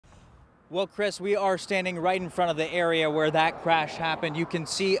Well, Chris, we are standing right in front of the area where that crash happened. You can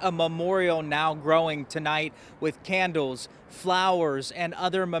see a memorial now growing tonight with candles, flowers, and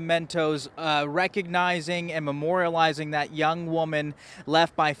other mementos recognizing and memorializing that young woman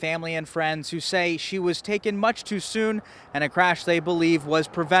left by family and friends who say she was taken much too soon and a crash they believe was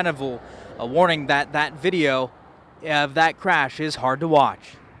preventable. A warning that that video of that crash is hard to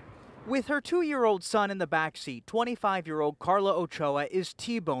watch. With her 2-year-old son in the backseat, 25-year-old Carla Ochoa is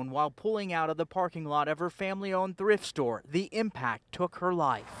T-boned while pulling out of the parking lot of her family-owned thrift store. The impact took her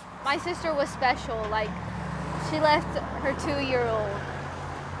life. My sister was special. She left her 2-year-old.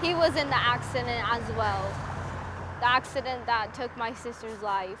 He was in the accident as well. The accident that took my sister's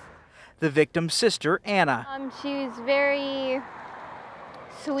life. The victim's sister, Anna. She's very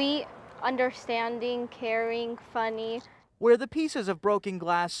sweet, understanding, caring, funny. Where the pieces of broken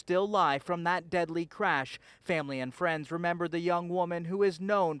glass still lie from that deadly crash, family and friends remember the young woman who is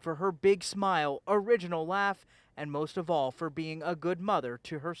known for her big smile, original laugh, and most of all for being a good mother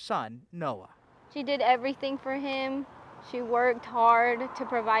to her son, Noah. She did everything for him. She worked hard to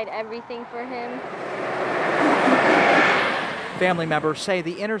provide everything for him. Family members say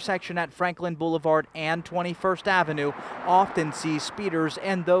the intersection at Franklin Boulevard and 21st Avenue often sees speeders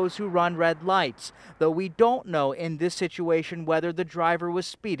and those who run red lights, though we don't know in this situation whether the driver was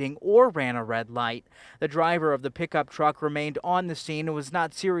speeding or ran a red light. The driver of the pickup truck remained on the scene and was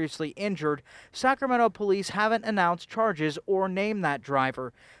not seriously injured. Sacramento police haven't announced charges or named that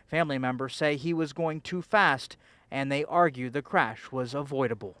driver. Family members say he was going too fast, and they argue the crash was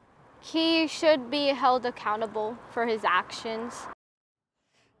avoidable. He should be held accountable for his actions.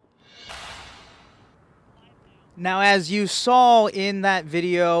 Now, as you saw in that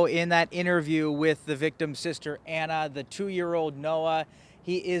video, in that interview with the victim's sister, Anna, the 2-year-old Noah,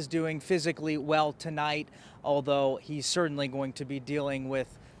 he is doing physically well tonight, although he's certainly going to be dealing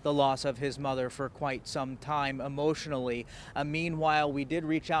with the loss of his mother for quite some time emotionally. Meanwhile, we did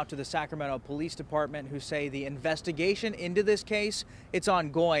reach out to the Sacramento Police Department, who say the investigation into this case, it's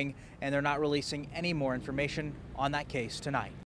ongoing, and they're not releasing any more information on that case tonight.